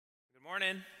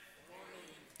Morning.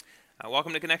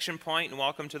 Welcome to Connection Point, and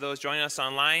welcome to those joining us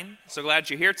online. So glad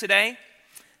you're here today. And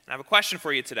I have a question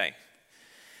for you today.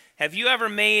 Have you ever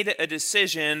made a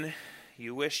decision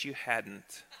you wish you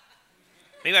hadn't?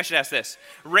 Maybe I should ask this.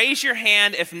 Raise your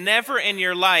hand if never in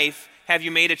your life have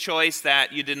you made a choice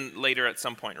that you didn't later at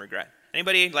some point regret.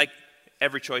 Anybody? Like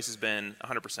every choice has been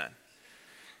 100%.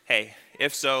 Hey,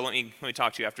 if so, let me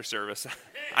talk to you after service.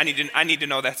 I need to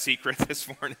know that secret this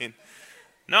morning.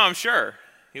 No, I'm sure.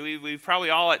 We've probably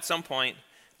all at some point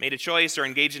made a choice or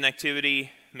engaged in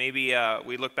activity. Maybe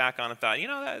we look back on and thought,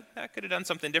 that could have done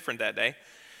something different that day.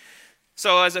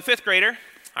 So as a fifth grader,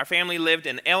 our family lived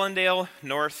in Allendale,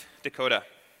 North Dakota.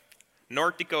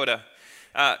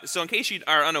 So in case you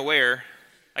are unaware,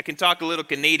 I can talk a little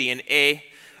Canadian, eh?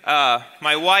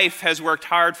 My wife has worked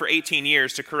hard for 18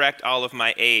 years to correct all of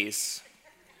my A's.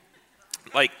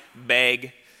 Like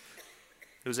bag.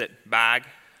 Was it bag?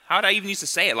 How would I even used to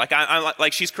say it?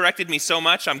 Like she's corrected me so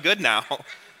much, I'm good now.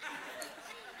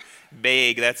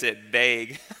 Bag, that's it,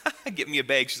 bag. Get me a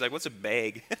bag. She's like, what's a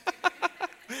bag?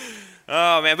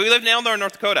 Oh, man. But we lived in Allendale,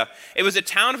 North Dakota. It was a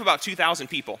town of about 2,000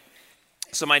 people.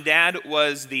 So my dad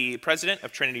was the president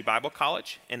of Trinity Bible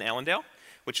College in Allendale,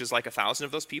 which is like 1,000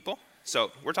 of those people.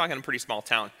 So we're talking a pretty small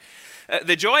town.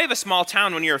 The joy of a small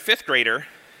town when you're a fifth grader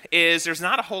is there's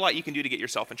not a whole lot you can do to get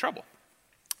yourself in trouble.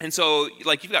 And so,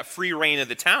 you've got free reign of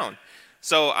the town.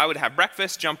 So I would have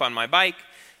breakfast, jump on my bike,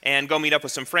 and go meet up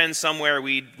with some friends somewhere.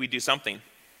 We'd do something.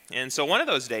 And so one of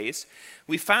those days,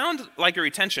 we found like a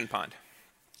retention pond.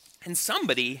 And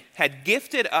somebody had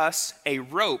gifted us a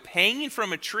rope hanging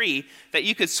from a tree that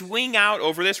you could swing out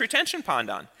over this retention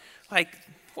pond on. Like,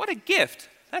 what a gift.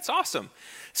 That's awesome.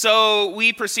 So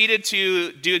we proceeded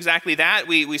to do exactly that.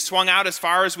 We swung out as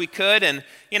far as we could, and,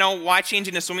 why change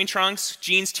into swimming trunks?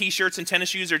 Jeans, T-shirts, and tennis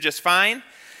shoes are just fine.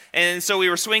 And so we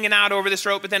were swinging out over this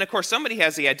rope, but then, of course, somebody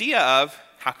has the idea of,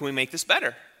 how can we make this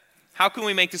better? How can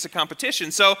we make this a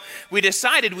competition? So we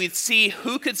decided we'd see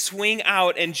who could swing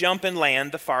out and jump and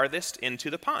land the farthest into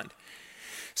the pond.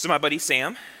 So my buddy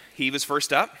Sam, he was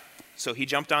first up, so he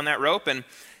jumped on that rope and,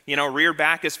 reared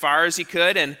back as far as he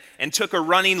could and took a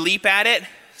running leap at it,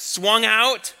 swung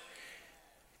out,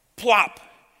 plop,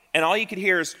 and all you could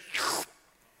hear is,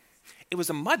 it was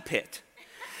a mud pit.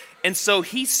 And so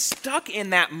he stuck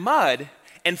in that mud.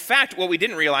 In fact, what we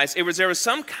didn't realize, there was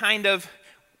some kind of,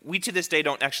 we to this day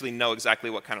don't actually know exactly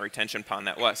what kind of retention pond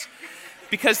that was.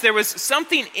 Because there was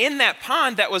something in that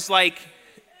pond that was like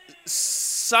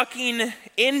sucking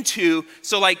into,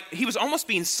 so like he was almost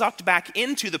being sucked back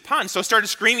into the pond, so started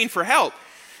screaming for help.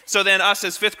 So then us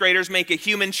as fifth graders make a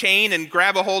human chain and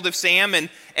grab a hold of Sam and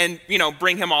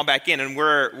bring him all back in, and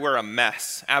we're a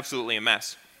mess, absolutely a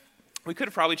mess. We could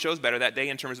have probably chose better that day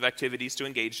in terms of activities to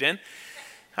engage in.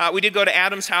 We did go to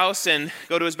Adam's house and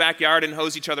go to his backyard and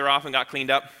hose each other off and got cleaned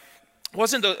up. It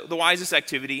wasn't the wisest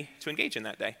activity to engage in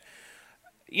that day.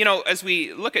 As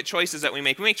we look at choices that we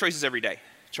make choices every day.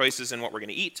 Choices in what we're going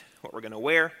to eat, what we're going to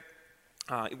wear,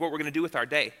 what we're going to do with our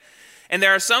day. And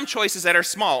there are some choices that are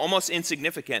small, almost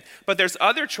insignificant, but there's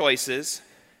other choices,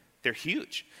 they're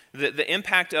huge. The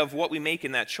impact of what we make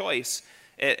in that choice,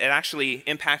 it actually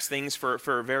impacts things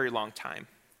for a very long time.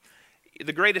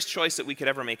 The greatest choice that we could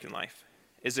ever make in life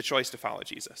is the choice to follow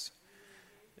Jesus.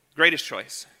 Greatest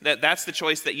choice. That's the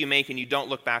choice that you make and you don't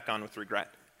look back on with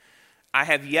regret. I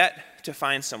have yet to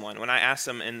find someone, when I ask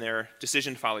them in their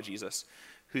decision to follow Jesus,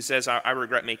 who says, I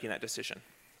regret making that decision.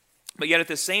 But yet at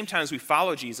the same time as we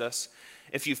follow Jesus,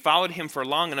 if you've followed him for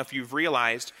long enough, you've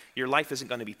realized your life isn't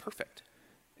going to be perfect.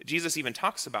 Jesus even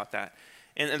talks about that.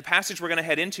 And in the passage we're going to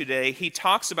head into today, he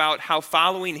talks about how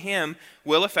following him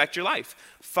will affect your life.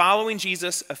 Following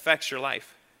Jesus affects your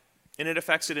life. And it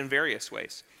affects it in various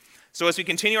ways. So as we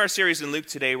continue our series in Luke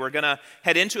today, we're going to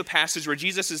head into a passage where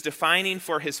Jesus is defining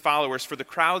for his followers, for the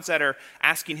crowds that are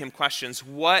asking him questions,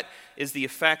 what is the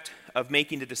effect of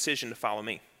making the decision to follow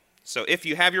me? So if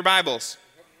you have your Bibles,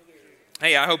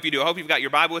 hey, I hope you do. I hope you've got your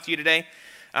Bible with you today.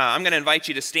 I'm going to invite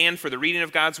you to stand for the reading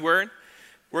of God's Word.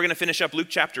 We're going to finish up Luke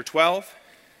chapter 12.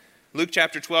 Luke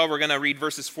chapter 12, we're going to read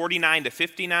verses 49 to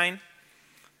 59.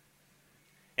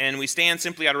 And we stand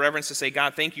simply out of reverence to say,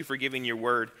 God, thank you for giving your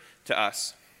word to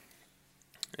us.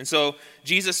 And so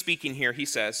Jesus speaking here, he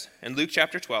says, in Luke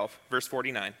chapter 12, verse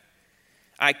 49,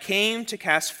 I came to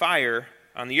cast fire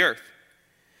on the earth,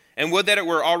 and would that it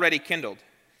were already kindled.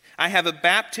 I have a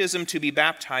baptism to be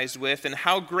baptized with, and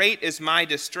how great is my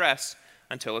distress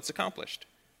until it's accomplished.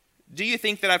 Do you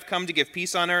think that I've come to give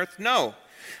peace on earth? No,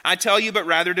 I tell you, but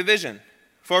rather division.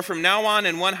 For from now on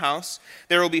in one house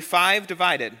there will be 5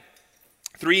 divided,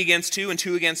 3 against 2 and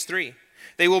 2 against 3.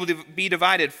 They will be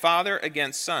divided, father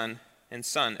against son, and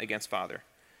son against father,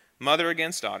 mother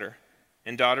against daughter,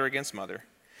 and daughter against mother,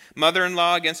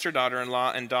 mother-in-law against her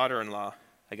daughter-in-law, and daughter-in-law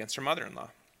against her mother-in-law.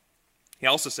 He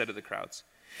also said to the crowds,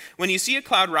 when you see a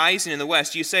cloud rising in the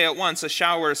west, you say at once, a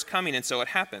shower is coming, and so it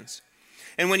happens.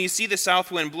 And when you see the south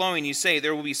wind blowing, you say,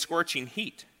 there will be scorching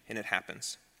heat, and it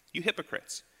happens. You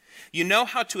hypocrites! You know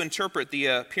how to interpret the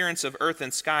appearance of earth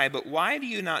and sky, but why do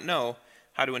you not know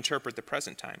how to interpret the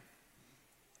present time?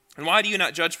 And why do you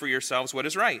not judge for yourselves what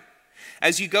is right?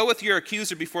 As you go with your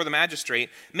accuser before the magistrate,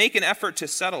 make an effort to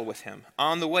settle with him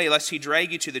on the way, lest he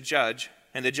drag you to the judge,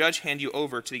 and the judge hand you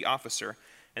over to the officer,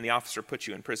 and the officer put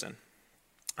you in prison.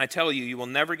 I tell you, you will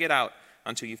never get out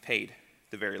until you've paid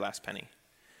the very last penny.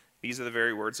 These are the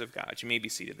very words of God. You may be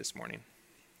seated this morning.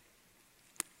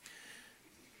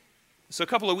 So a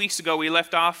couple of weeks ago, we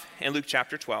left off in Luke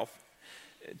chapter 12,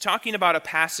 talking about a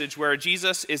passage where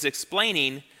Jesus is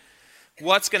explaining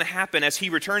what's going to happen as he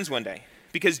returns one day,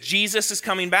 because Jesus is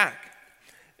coming back.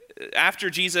 After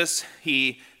Jesus,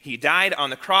 he died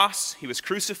on the cross, he was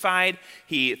crucified,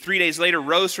 he 3 days later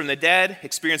rose from the dead,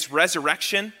 experienced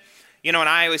resurrection. You know, and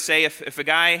I always say if a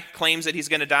guy claims that he's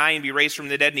going to die and be raised from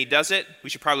the dead and he does it,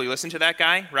 we should probably listen to that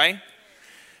guy, right?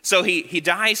 So he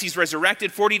dies, he's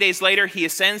resurrected. 40 days later, he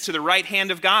ascends to the right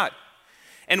hand of God.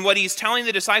 And what he's telling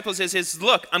the disciples is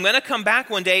look, I'm going to come back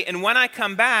one day, and when I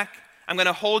come back, I'm going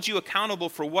to hold you accountable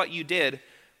for what you did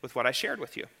with what I shared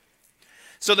with you.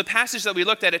 So the passage that we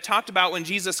looked at, it talked about when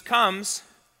Jesus comes,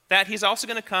 that he's also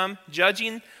going to come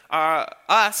judging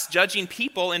judging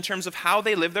people in terms of how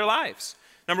they live their lives.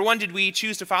 Number one, did we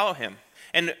choose to follow him?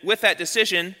 And with that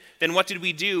decision, then what did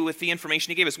we do with the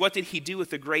information he gave us? What did he do with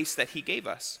the grace that he gave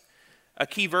us? A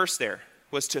key verse there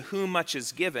was, to whom much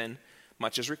is given,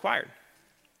 much is required.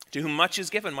 To whom much is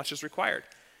given, much is required.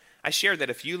 I shared that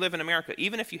if you live in America,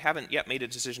 even if you haven't yet made a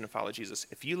decision to follow Jesus,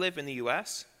 if you live in the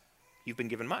U.S., you've been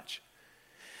given much.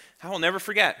 I will never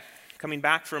forget coming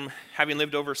back from having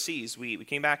lived overseas. We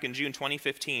came back in June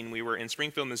 2015. We were in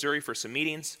Springfield, Missouri for some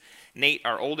meetings. Nate,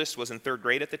 our oldest, was in 3rd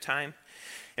grade at the time.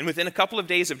 And within a couple of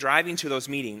days of driving to those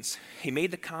meetings, he made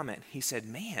the comment. He said,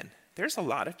 man, there's a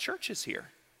lot of churches here.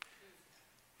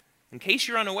 In case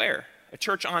you're unaware, a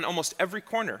church on almost every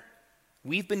corner.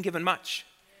 We've been given much.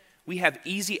 We have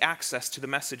easy access to the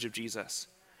message of Jesus.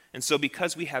 And so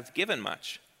because we have given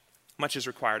much, much is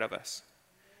required of us.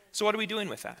 So what are we doing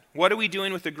with that? What are we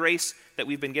doing with the grace that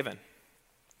we've been given?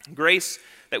 Grace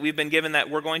that we've been given that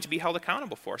we're going to be held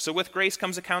accountable for. So with grace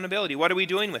comes accountability. What are we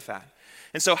doing with that?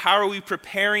 And so how are we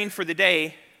preparing for the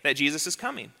day that Jesus is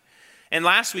coming? And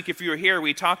last week, if you were here,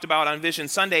 we talked about on Vision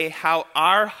Sunday how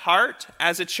our heart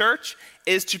as a church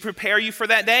is to prepare you for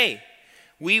that day.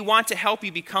 We want to help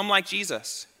you become like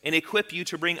Jesus and equip you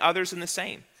to bring others in the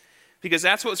same. Because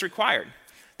that's what's required.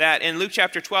 That in Luke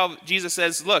chapter 12, Jesus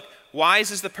says, look,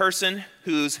 wise is the person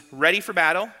who's ready for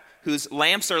battle, whose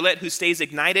lamps are lit, who stays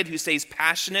ignited, who stays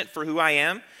passionate for who I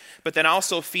am, but then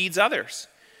also feeds others.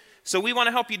 So we want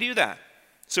to help you do that.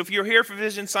 So if you're here for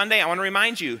Vision Sunday, I want to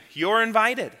remind you, you're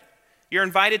invited. You're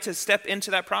invited to step into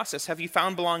that process. Have you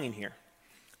found belonging here?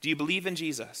 Do you believe in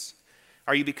Jesus?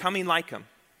 Are you becoming like him?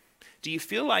 Do you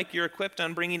feel like you're equipped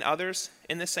on bringing others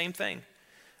in the same thing?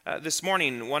 This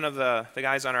morning, one of the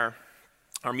guys on our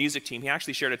music team, he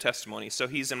actually shared a testimony. So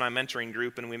he's in my mentoring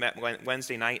group, and we met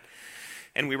Wednesday night,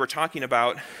 and we were talking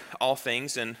about all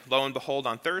things, and lo and behold,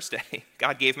 on Thursday,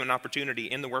 God gave him an opportunity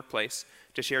in the workplace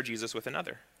to share Jesus with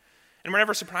another. And we're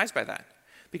never surprised by that.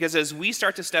 Because as we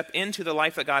start to step into the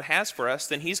life that God has for us,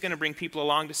 then he's going to bring people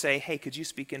along to say, hey, could you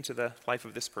speak into the life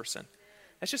of this person?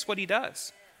 That's just what he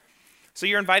does. So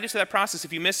you're invited to that process.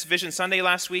 If you missed Vision Sunday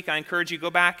last week, I encourage you to go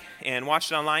back and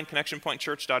watch it online,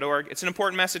 connectionpointchurch.org. It's an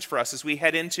important message for us as we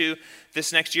head into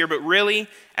this next year, but really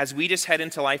as we just head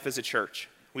into life as a church.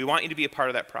 We want you to be a part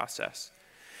of that process.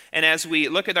 And as we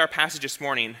look at our passage this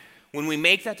morning, when we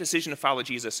make that decision to follow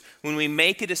Jesus, when we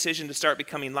make a decision to start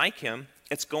becoming like him,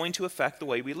 it's going to affect the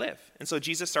way we live. And so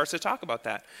Jesus starts to talk about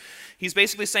that. He's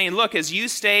basically saying, look, as you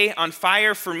stay on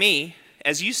fire for me,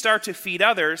 as you start to feed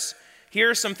others, here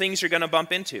are some things you're going to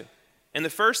bump into. And the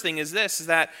first thing is this, is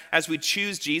that as we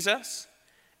choose Jesus,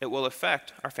 it will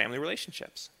affect our family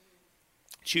relationships.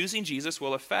 Choosing Jesus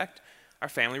will affect our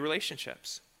family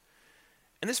relationships.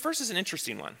 And this verse is an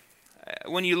interesting one.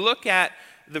 When you look at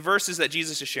the verses that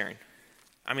Jesus is sharing,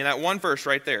 I mean, that one verse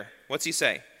right there, what's he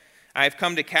say? I have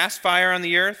come to cast fire on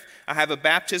the earth. I have a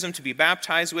baptism to be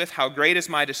baptized with. How great is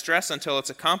my distress until it's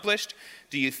accomplished.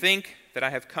 Do you think that I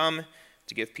have come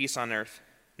to give peace on earth?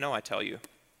 No, I tell you,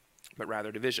 but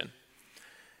rather division.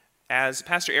 As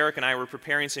Pastor Eric and I were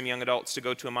preparing some young adults to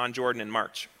go to Amman, Jordan in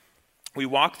March, we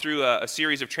walked through a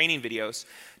series of training videos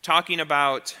talking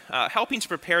about helping to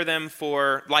prepare them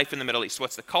for life in the Middle East.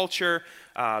 What's the culture?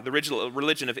 The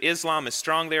religion of Islam is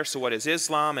strong there, so what is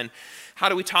Islam? And how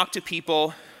do we talk to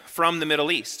people from the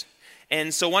Middle East?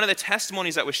 And so one of the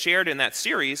testimonies that was shared in that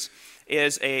series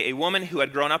is a woman who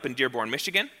had grown up in Dearborn,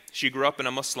 Michigan. She grew up in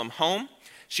a Muslim home.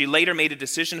 She later made a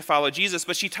decision to follow Jesus,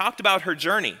 but she talked about her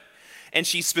journey. And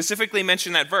she specifically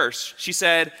mentioned that verse. She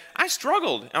said, I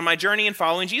struggled on my journey in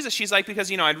following Jesus. She's like,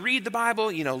 because, I'd read the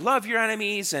Bible, love your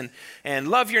enemies and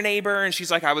love your neighbor. And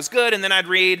she's like, I was good. And then I'd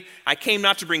read, I came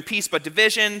not to bring peace but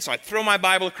division. So I'd throw my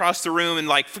Bible across the room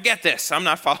and forget this. I'm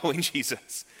not following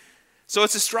Jesus. So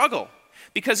it's a struggle.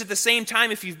 Because at the same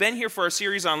time, if you've been here for a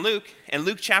series on Luke, and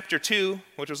Luke chapter 2,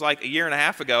 which was like a year and a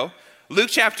half ago, Luke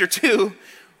chapter 2,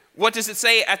 what does it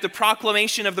say at the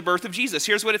proclamation of the birth of Jesus?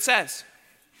 Here's what it says.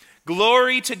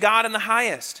 Glory to God in the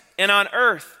highest, and on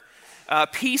earth,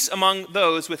 peace among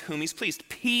those with whom he's pleased.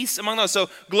 Peace among those. So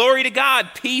glory to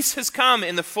God, peace has come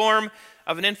in the form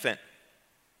of an infant.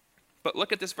 But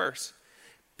look at this verse.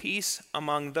 Peace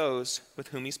among those with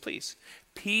whom he's pleased.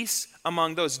 Peace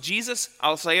among those. Jesus,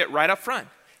 I'll say it right up front.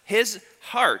 His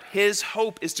heart, his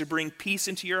hope is to bring peace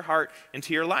into your heart,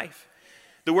 into your life.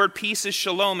 The word peace is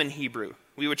shalom in Hebrew.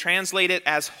 We would translate it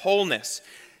as wholeness.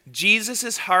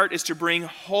 Jesus' heart is to bring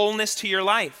wholeness to your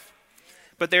life.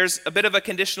 But there's a bit of a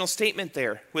conditional statement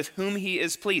there, with whom he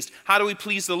is pleased. How do we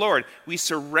please the Lord? We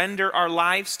surrender our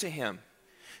lives to him.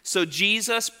 So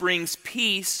Jesus brings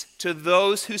peace to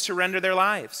those who surrender their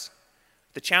lives.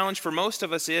 The challenge for most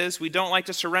of us is we don't like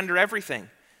to surrender everything.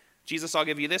 Jesus, I'll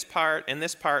give you this part and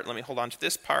this part. Let me hold on to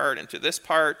this part and to this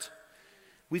part.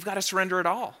 We've got to surrender it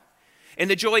all. And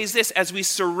the joy is this, as we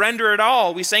surrender it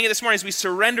all, we sang it this morning, as we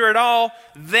surrender it all,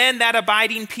 then that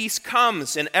abiding peace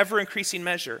comes in ever-increasing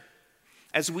measure.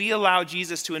 As we allow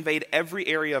Jesus to invade every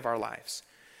area of our lives,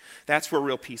 that's where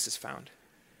real peace is found.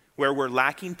 Where we're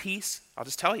lacking peace, I'll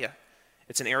just tell you,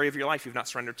 it's an area of your life you've not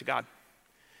surrendered to God.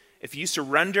 If you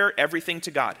surrender everything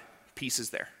to God, peace is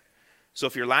there. So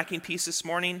if you're lacking peace this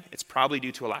morning, it's probably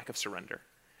due to a lack of surrender.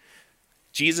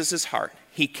 Jesus' heart,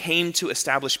 he came to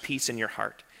establish peace in your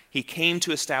heart. He came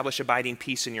to establish abiding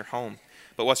peace in your home.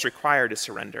 But what's required is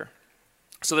surrender.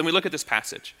 So then we look at this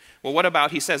passage. Well, what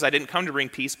about, he says, I didn't come to bring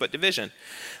peace but division.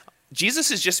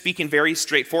 Jesus is just speaking very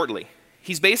straightforwardly.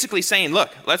 He's basically saying,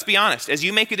 look, let's be honest. As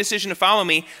you make a decision to follow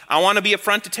me, I want to be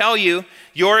upfront to tell you,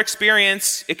 your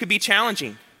experience, it could be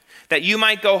challenging. That you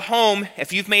might go home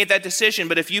if you've made that decision,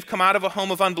 but if you've come out of a home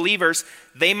of unbelievers,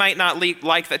 they might not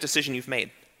like that decision you've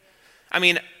made. I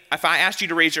mean, if I asked you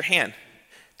to raise your hand,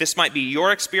 this might be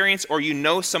your experience or you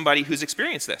know somebody who's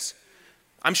experienced this.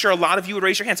 I'm sure a lot of you would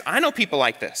raise your hands. I know people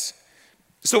like this.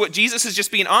 So what Jesus is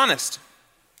just being honest.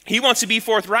 He wants to be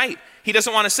forthright. He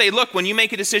doesn't want to say, look, when you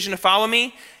make a decision to follow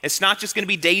me, it's not just going to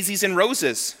be daisies and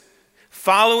roses.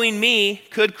 Following me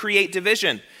could create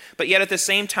division. But yet at the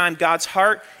same time, God's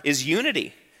heart is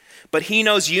unity. But he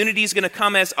knows unity is going to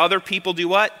come as other people do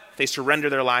what? They surrender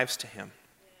their lives to him.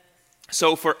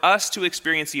 So for us to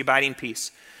experience the abiding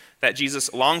peace that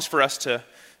Jesus longs for us to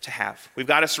have, we've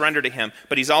got to surrender to him.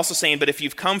 But he's also saying, but if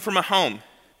you've come from a home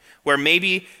where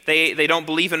maybe they don't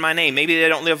believe in my name, maybe they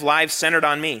don't live lives centered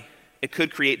on me, it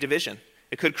could create division.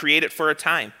 It could create it for a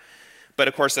time. But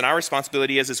of course, then our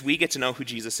responsibility is, as we get to know who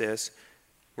Jesus is,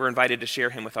 we're invited to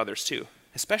share him with others too,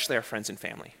 especially our friends and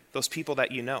family, those people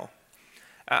that you know.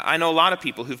 I know a lot of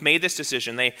people who've made this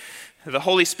decision. The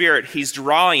Holy Spirit, he's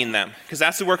drawing them, because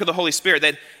that's the work of the Holy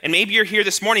Spirit. And maybe you're here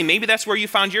this morning. Maybe that's where you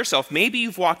found yourself. Maybe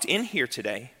you've walked in here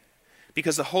today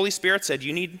because the Holy Spirit said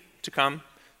you need to come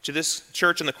to this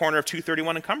church in the corner of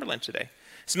 231 in Cumberland today.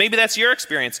 So maybe that's your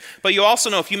experience. But you also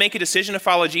know if you make a decision to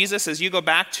follow Jesus, as you go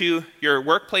back to your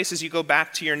workplace, as you go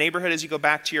back to your neighborhood, as you go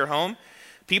back to your home,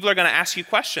 people are going to ask you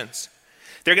questions.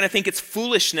 They're going to think it's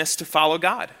foolishness to follow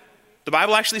God. The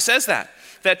Bible actually says that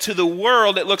to the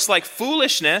world it looks like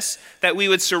foolishness that we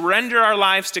would surrender our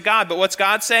lives to God. But what's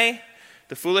God say?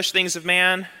 The foolish things of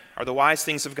man are the wise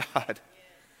things of God.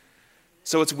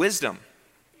 So it's wisdom.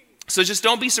 So just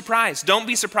don't be surprised. Don't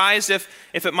be surprised if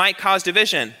it might cause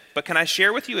division. But can I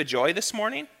share with you a joy this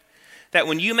morning? That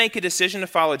when you make a decision to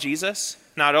follow Jesus,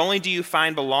 not only do you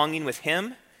find belonging with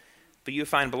him, but you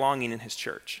find belonging in his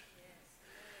church.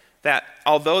 That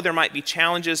although there might be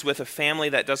challenges with a family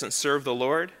that doesn't serve the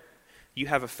Lord, you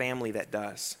have a family that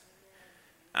does.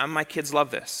 My kids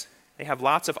love this. They have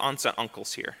lots of aunts and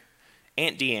uncles here.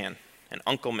 Aunt Deanne and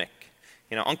Uncle Mick,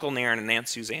 Uncle Naren and Aunt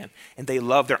Suzanne. And they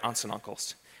love their aunts and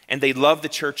uncles. And they love the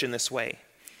church in this way.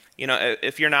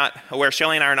 If you're not aware,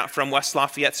 Shelley and I are not from West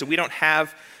Lafayette, so we don't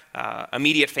have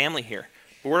immediate family here.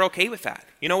 But we're okay with that.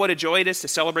 You know what a joy it is to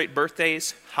celebrate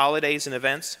birthdays, holidays, and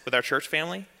events with our church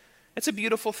family? It's a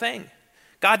beautiful thing.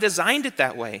 God designed it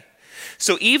that way.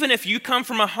 So even if you come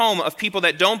from a home of people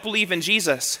that don't believe in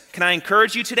Jesus, can I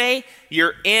encourage you today?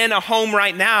 You're in a home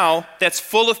right now that's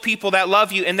full of people that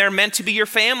love you, and they're meant to be your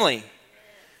family.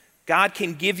 God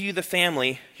can give you the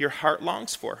family your heart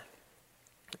longs for.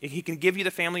 He can give you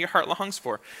the family your heart longs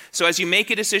for. So as you make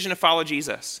a decision to follow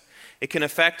Jesus, it can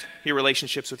affect your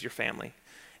relationships with your family.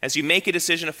 As you make a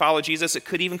decision to follow Jesus, it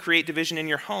could even create division in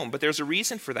your home. But there's a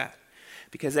reason for that.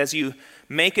 Because as you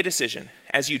make a decision,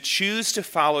 as you choose to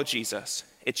follow Jesus,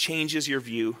 it changes your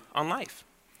view on life.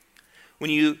 When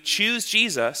you choose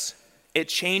Jesus, it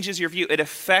changes your view. It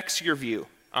affects your view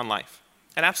on life.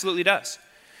 It absolutely does.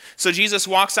 So Jesus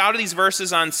walks out of these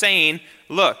verses on saying,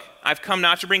 look, I've come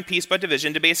not to bring peace but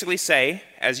division, to basically say,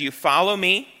 as you follow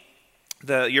me,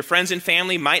 your friends and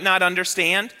family might not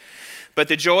understand, but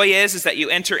the joy is that you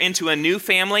enter into a new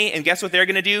family, and guess what they're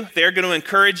going to do? They're going to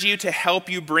encourage you to help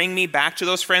you bring me back to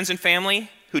those friends and family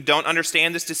who don't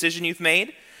understand this decision you've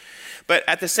made. But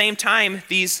at the same time,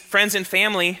 these friends and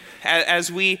family,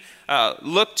 as we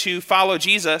look to follow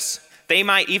Jesus, they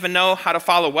might even know how to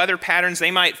follow weather patterns.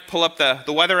 They might pull up the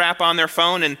weather app on their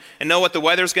phone and know what the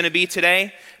weather's going to be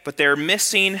today, but they're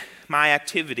missing my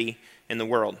activity in the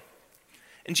world.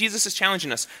 And Jesus is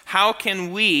challenging us. How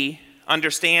can we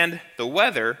understand the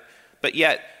weather, but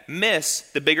yet miss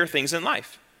the bigger things in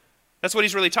life? That's what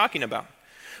he's really talking about.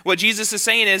 What Jesus is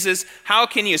saying is how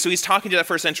can you, so he's talking to that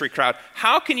first century crowd,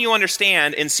 how can you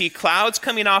understand and see clouds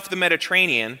coming off the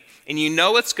Mediterranean and you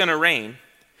know it's going to rain?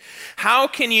 How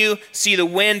can you see the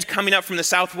wind coming up from the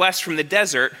southwest from the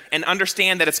desert and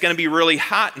understand that it's going to be really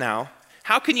hot now?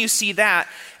 How can you see that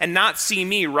and not see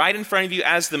me right in front of you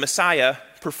as the Messiah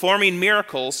performing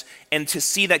miracles, and to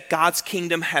see that God's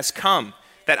kingdom has come,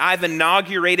 that I've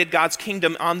inaugurated God's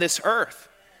kingdom on this earth?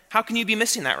 How can you be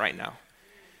missing that right now?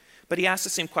 But he asks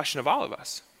the same question of all of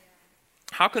us.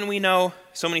 How can we know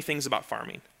so many things about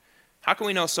farming? How can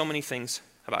we know so many things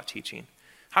about teaching?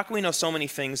 How can we know so many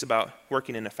things about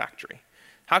working in a factory?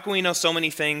 How can we know so many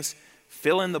things?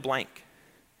 Fill in the blank.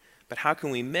 But how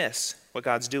can we miss what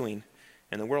God's doing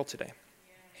in the world today?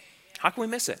 How can we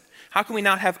miss it? How can we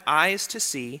not have eyes to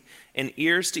see and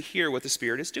ears to hear what the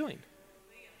Spirit is doing?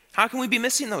 How can we be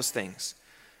missing those things?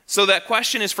 So that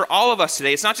question is for all of us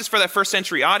today. It's not just for that first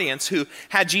century audience who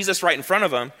had Jesus right in front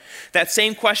of them. That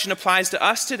same question applies to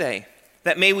us today.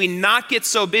 That may we not get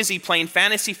so busy playing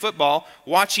fantasy football,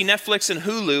 watching Netflix and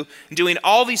Hulu, and doing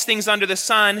all these things under the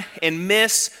sun and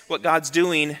miss what God's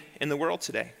doing in the world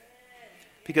today.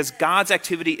 Because God's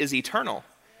activity is eternal.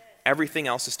 Everything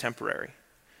else is temporary.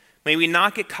 May we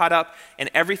not get caught up in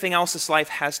everything else this life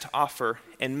has to offer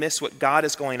and miss what God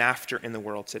is going after in the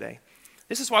world today.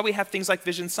 This is why we have things like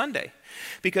Vision Sunday,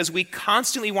 because we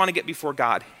constantly want to get before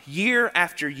God year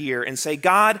after year and say,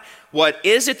 God, what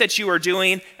is it that you are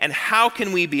doing, and how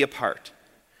can we be a part?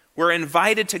 We're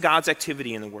invited to God's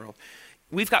activity in the world.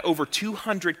 We've got over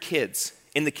 200 kids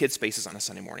in the kids spaces on a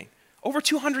Sunday morning. Over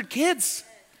 200 kids.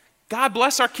 God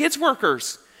bless our kids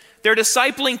workers. They're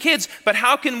discipling kids, but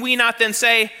how can we not then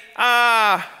say,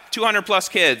 200 plus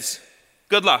kids,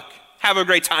 good luck, have a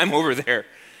great time over there?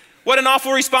 What an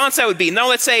awful response that would be. No,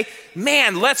 let's say,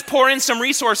 man, let's pour in some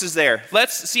resources there.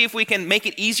 Let's see if we can make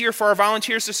it easier for our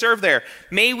volunteers to serve there.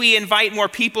 May we invite more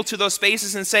people to those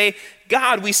spaces and say,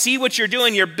 God, we see what you're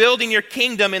doing. You're building your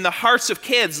kingdom in the hearts of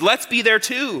kids. Let's be there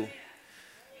too.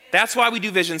 That's why we do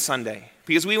Vision Sunday,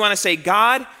 because we want to say,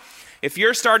 God, if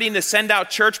you're starting to send out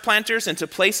church planters into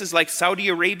places like Saudi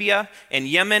Arabia and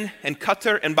Yemen and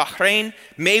Qatar and Bahrain,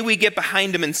 may we get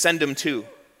behind them and send them too.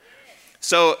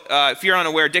 So if you're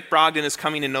unaware, Dick Brogden is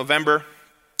coming in November,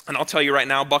 and I'll tell you right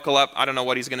now, buckle up. I don't know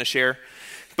what he's going to share.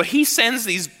 But he sends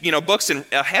these books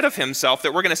ahead of himself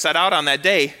that we're going to set out on that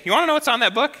day. You want to know what's on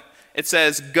that book? It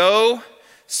says, go,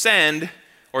 send,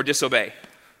 or disobey.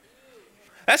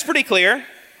 That's pretty clear.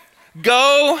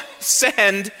 Go,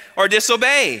 send, or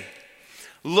disobey.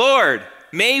 Lord,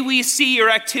 may we see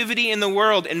your activity in the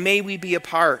world, and may we be a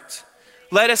part.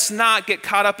 Let us not get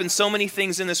caught up in so many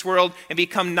things in this world and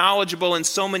become knowledgeable in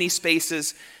so many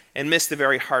spaces and miss the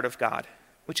very heart of God,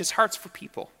 which is hearts for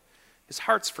people, his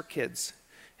hearts for kids,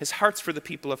 his hearts for the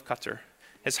people of Qatar,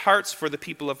 his hearts for the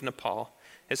people of Nepal,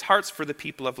 his hearts for the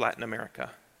people of Latin America.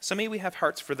 So may we have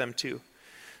hearts for them too.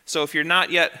 So if you're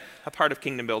not yet a part of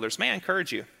Kingdom Builders, may I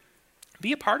encourage you,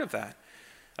 be a part of that.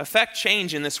 Affect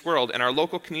change in this world, in our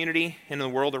local community, and in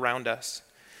the world around us.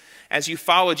 As you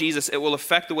follow Jesus, it will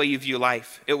affect the way you view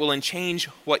life. It will change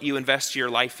what you invest your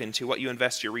life into, what you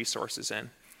invest your resources in.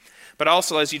 But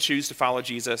also, as you choose to follow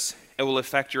Jesus, it will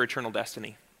affect your eternal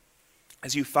destiny.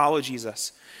 As you follow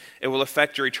Jesus, it will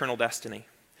affect your eternal destiny.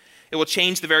 It will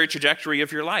change the very trajectory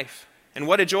of your life. And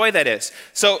what a joy that is.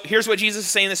 So here's what Jesus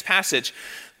is saying in this passage.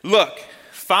 Look,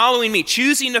 following me,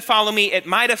 choosing to follow me, it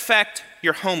might affect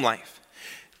your home life.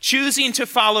 Choosing to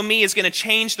follow me is going to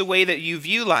change the way that you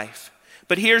view life.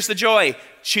 But here's the joy.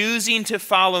 Choosing to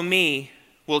follow me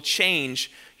will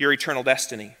change your eternal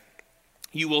destiny.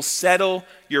 You will settle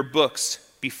your books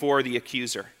before the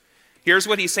accuser. Here's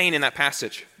what he's saying in that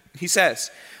passage. He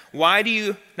says, why do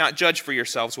you not judge for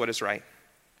yourselves what is right?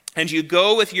 And you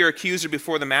go with your accuser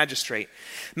before the magistrate.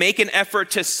 Make an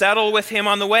effort to settle with him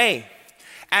on the way.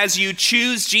 As you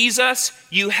choose Jesus,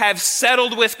 you have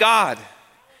settled with God.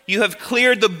 You have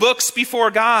cleared the books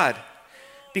before God,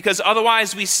 because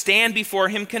otherwise we stand before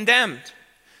him condemned.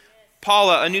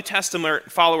 Paul, a New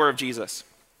Testament follower of Jesus,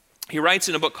 he writes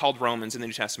in a book called Romans in the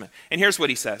New Testament. And here's what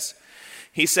he says.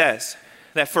 He says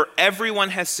that for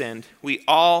everyone has sinned, we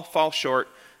all fall short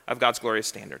of God's glorious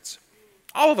standards.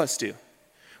 All of us do.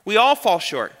 We all fall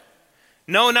short.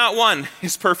 No, not one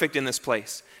is perfect in this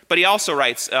place. But he also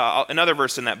writes another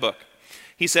verse in that book.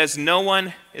 He says, no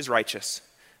one is righteous,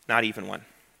 not even one.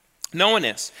 No one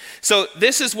is. So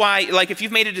this is why, like, if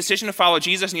you've made a decision to follow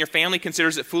Jesus and your family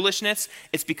considers it foolishness,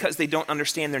 it's because they don't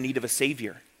understand their need of a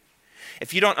Savior.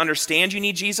 If you don't understand you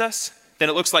need Jesus, then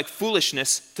it looks like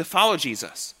foolishness to follow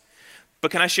Jesus.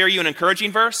 But can I share you an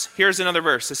encouraging verse? Here's another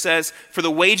verse. It says, for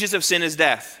the wages of sin is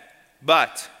death,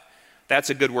 but that's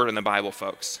a good word in the Bible,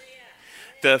 folks.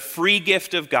 The free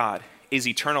gift of God is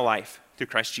eternal life through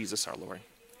Christ Jesus our Lord.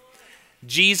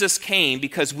 Jesus came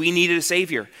because we needed a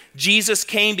Savior. Jesus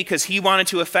came because he wanted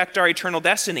to affect our eternal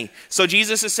destiny. So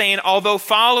Jesus is saying, although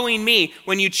following me,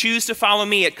 when you choose to follow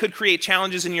me, it could create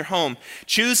challenges in your home.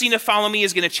 Choosing to follow me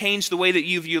is going to change the way that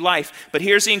you view life. But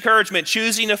here's the encouragement.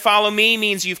 Choosing to follow me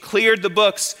means you've cleared the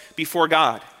books before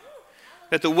God.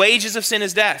 That the wages of sin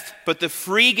is death, but the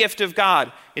free gift of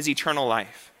God is eternal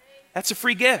life. That's a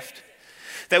free gift.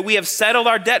 That we have settled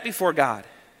our debt before God.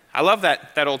 I love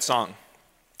that old song.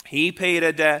 He paid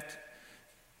a debt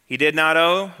he did not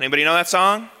owe. Anybody know that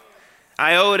song?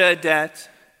 I owed a debt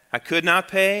I could not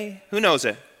pay. Who knows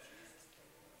it?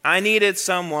 I needed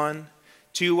someone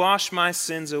to wash my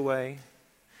sins away.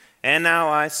 And now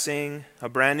I sing a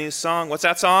brand new song. What's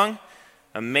that song?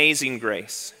 Amazing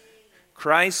Grace.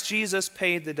 Christ Jesus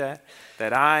paid the debt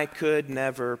that I could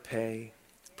never pay.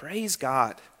 Praise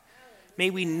God. May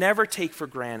we never take for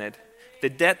granted the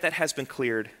debt that has been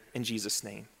cleared in Jesus'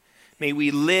 name. May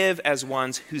we live as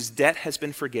ones whose debt has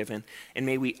been forgiven, and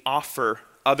may we offer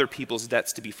other people's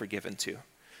debts to be forgiven too.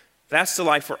 That's the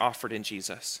life we're offered in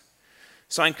Jesus.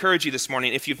 So I encourage you this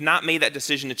morning, if you've not made that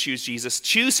decision to choose Jesus,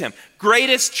 choose him.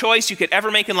 Greatest choice you could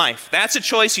ever make in life. That's a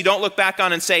choice you don't look back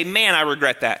on and say, man, I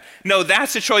regret that. No,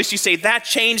 that's a choice you say, that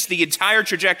changed the entire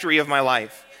trajectory of my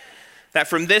life. That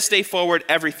from this day forward,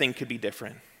 everything could be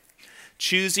different.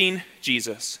 Choosing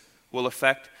Jesus will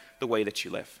affect the way that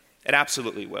you live. It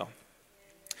absolutely will.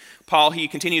 Paul, he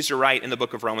continues to write in the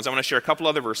book of Romans. I want to share a couple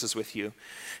other verses with you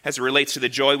as it relates to the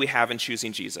joy we have in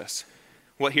choosing Jesus.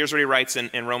 Here's what he writes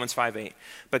in Romans 5:8.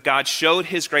 But God showed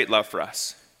his great love for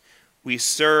us. We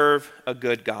serve a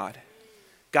good God.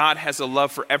 God has a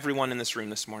love for everyone in this room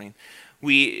this morning.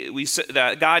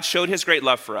 God showed his great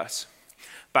love for us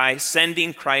by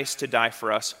sending Christ to die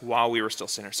for us while we were still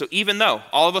sinners. So even though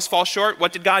all of us fall short,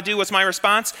 what did God do? What's my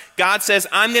response? God says,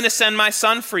 I'm going to send my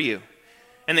son for you.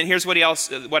 And then here's what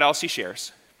else he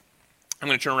shares. I'm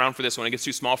going to turn around for this one. It gets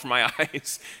too small for my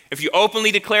eyes. If you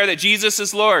openly declare that Jesus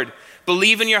is Lord,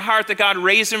 believe in your heart that God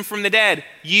raised him from the dead,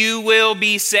 you will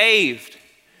be saved.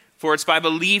 For it's by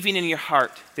believing in your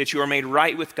heart that you are made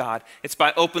right with God. It's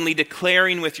by openly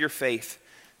declaring with your faith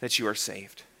that you are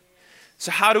saved.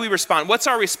 So how do we respond? What's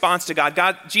our response to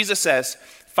God? Jesus says,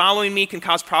 following me can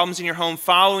cause problems in your home.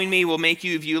 Following me will make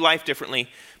you view life differently.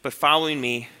 But following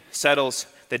me settles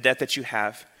the debt that you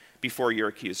have before your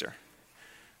accuser.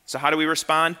 So how do we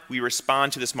respond? We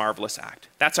respond to this marvelous act.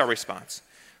 That's our response.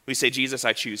 We say, Jesus,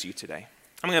 I choose you today.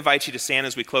 I'm going to invite you to stand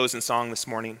as we close in song this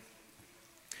morning.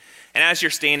 And as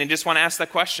you're standing, just want to ask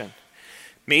that question.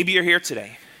 Maybe you're here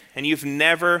today and you've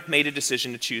never made a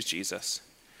decision to choose Jesus,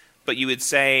 but you would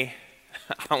say,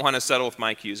 I want to settle with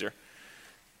my accuser.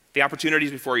 The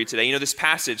opportunities before you today. You know, this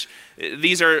passage,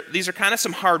 these are kind of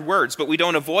some hard words, but we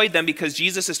don't avoid them because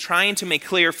Jesus is trying to make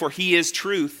clear, for he is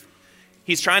truth.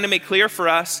 He's trying to make clear for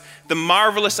us the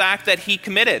marvelous act that he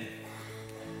committed.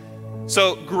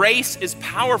 So grace is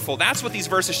powerful. That's what these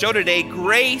verses show today.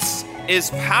 Grace is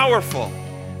powerful.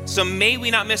 So may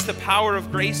we not miss the power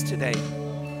of grace today.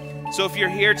 So if you're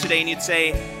here today and you'd say,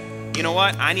 you know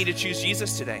what? I need to choose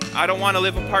Jesus today. I don't want to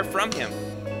live apart from him.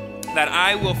 that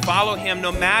I will follow him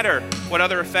no matter what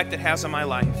other effect it has on my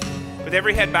life. With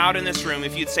every head bowed in this room,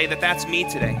 if you'd say that that's me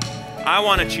today, I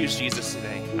want to choose Jesus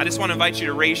today. I just want to invite you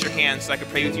to raise your hand so I can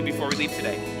pray with you before we leave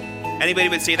today. Anybody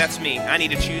would say, that's me. I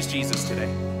need to choose Jesus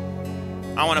today.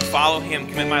 I want to follow him,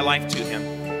 commit my life to him.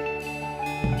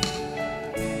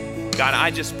 God,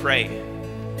 I just pray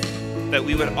that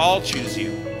we would all choose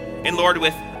you. And Lord,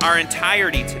 with our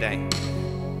entirety today,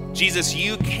 Jesus,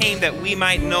 you came that we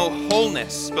might know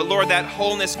wholeness. But Lord, that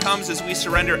wholeness comes as we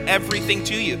surrender everything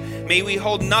to you. May we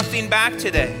hold nothing back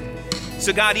today.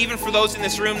 So God, even for those in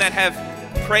this room that have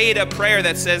prayed a prayer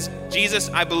that says, Jesus,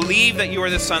 I believe that you are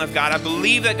the Son of God. I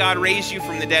believe that God raised you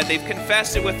from the dead. They've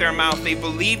confessed it with their mouth. They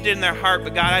believed it in their heart.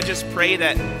 But God, I just pray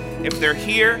that if they're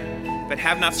here but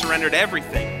have not surrendered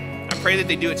everything, I pray that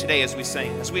they do it today as we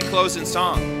sing. As we close in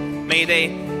song, may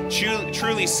they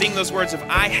truly sing those words of,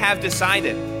 I have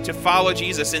decided to follow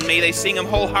Jesus, and may they sing them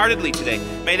wholeheartedly today.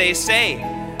 May they say,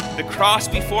 the cross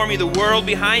before me, the world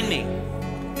behind me.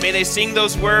 May they sing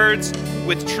those words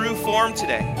with true form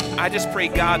today. I just pray,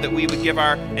 God, that we would give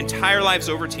our entire lives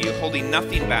over to you, holding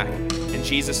nothing back. In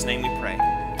Jesus' name we pray.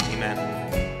 Amen.